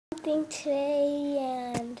recording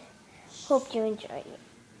today and hope you enjoy it.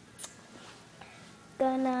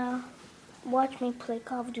 Gonna watch me play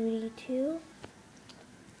Call of Duty 2.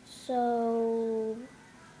 So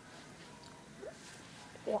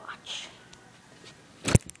watch.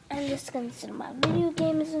 I'm just gonna sit on my video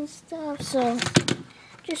games and stuff, so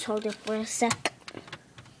just hold it for a sec.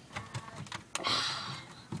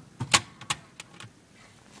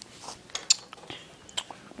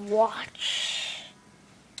 Watch.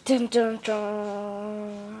 Dun dun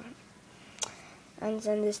dun. And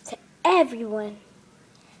send this to everyone.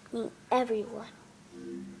 Meet everyone.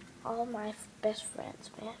 All my best friends,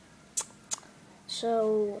 man.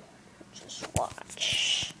 So just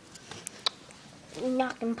watch. I'm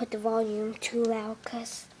not gonna put the volume too loud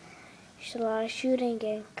because there's a lot of shooting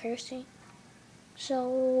and cursing.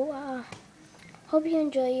 So hope you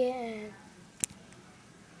enjoy it and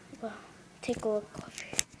well, take a look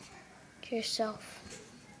over yourself.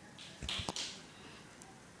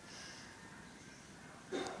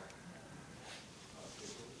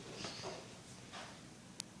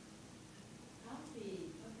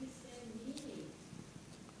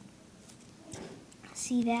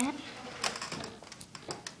 See that?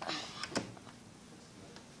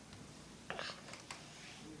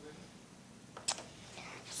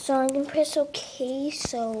 So I'm gonna press OK,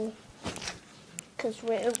 so because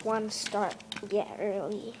we want to start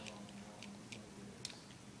early.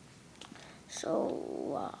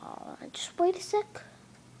 So just wait a sec.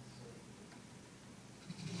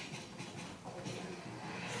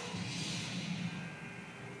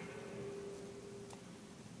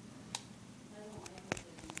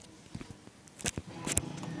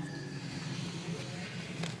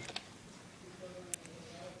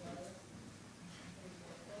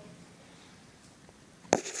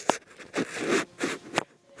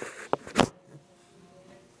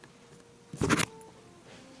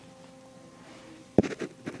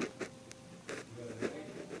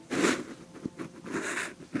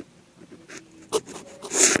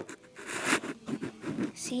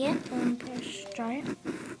 See it? Press start.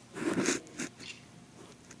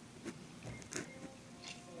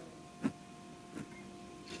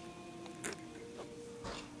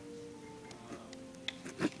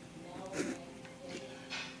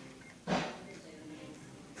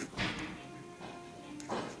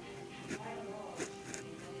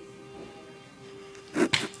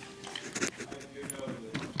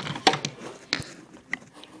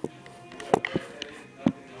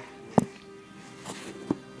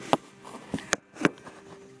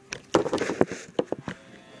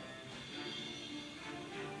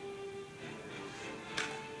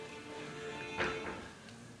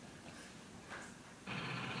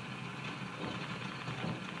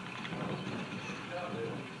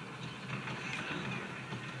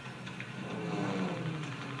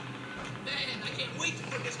 Wait to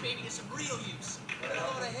put this baby to some real use. What the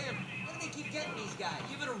hell to him? Why do they keep getting these guys?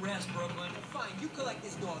 Give it a rest, Brooklyn. Fine, you collect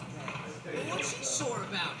this dog tag. Well, what's she sore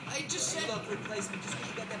about? I just said... Look, replacement, just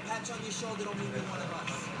because you got that patch on your shoulder don't mean you're one of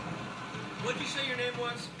us. What'd you say your name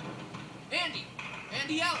was? Andy.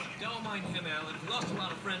 Andy Allen. Don't mind him, Allen. He lost a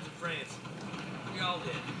lot of friends in France. We all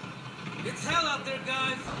did. It's hell out there,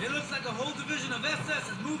 guys. It looks like a whole division of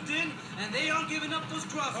SS has moved in, and they aren't giving up those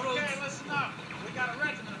crossroads. Okay, listen up. We got a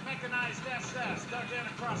regiment of mechanized SS dug in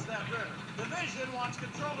across that river. The division wants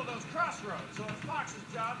control of those crossroads, so it's Fox's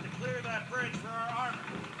job to clear that bridge for our army.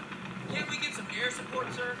 Can't we get some air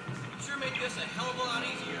support, sir? Sure make this a hell of a lot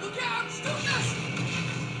easier. Look out! Stupid!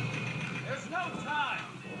 There's no time.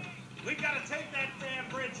 We gotta take that damn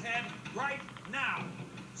bridgehead right now.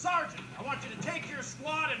 Sergeant, I want you to take your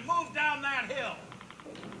squad and move down that hill.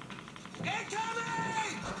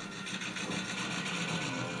 Incoming!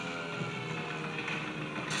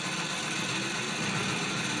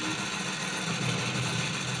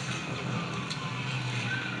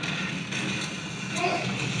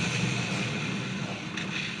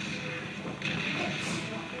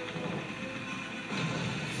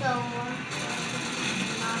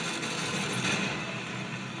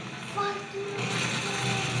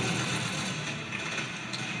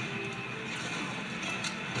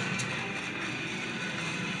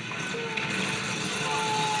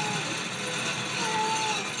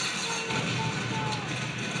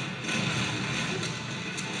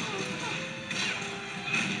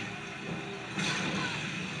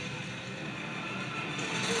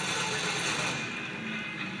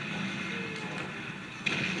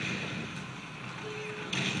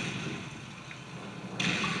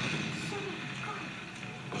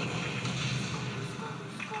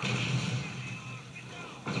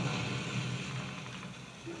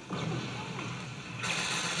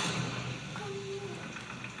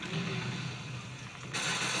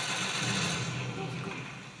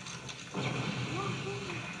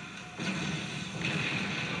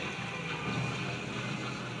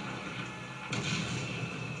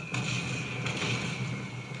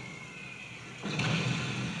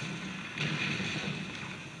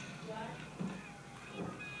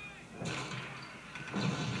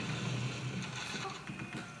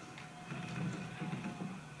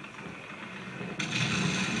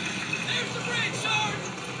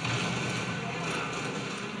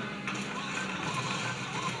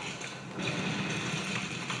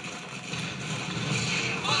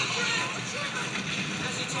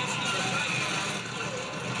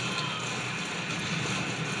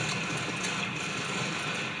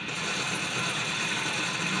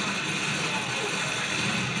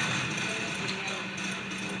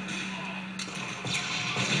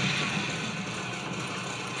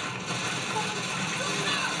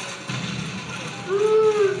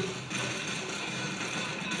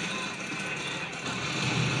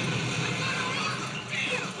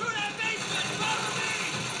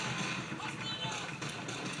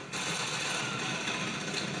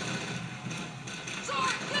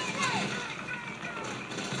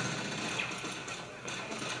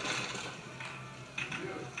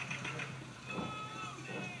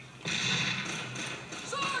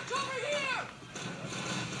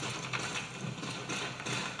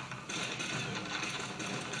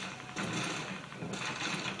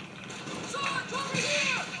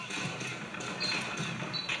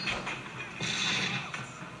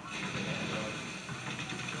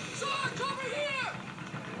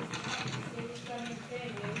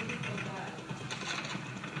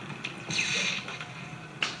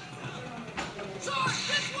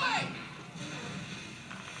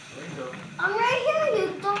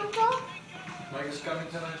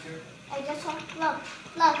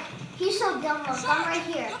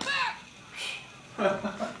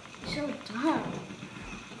 So dumb.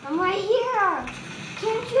 I'm right here.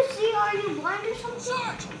 Can't you see? Are you blind or something?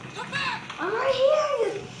 Sarge, come back! I'm right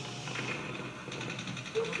here.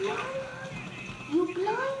 You blind? You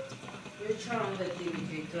blind? You turn on the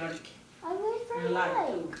TV, Clark. I wait for You like Mike.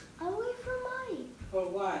 to. I wait for Mike. For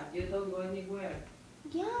what? You don't go anywhere.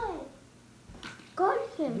 Yeah. Got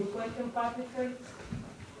You him. question Papi first?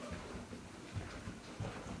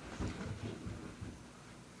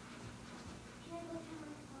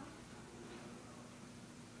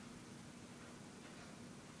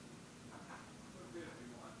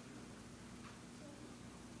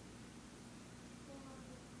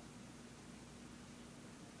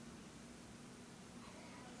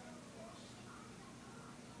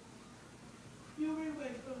 You will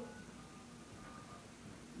wait for.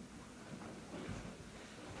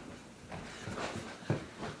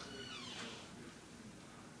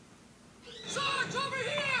 Sarge, over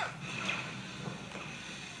here!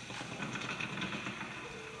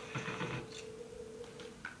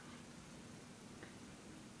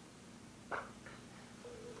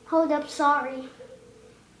 Hold up, sorry.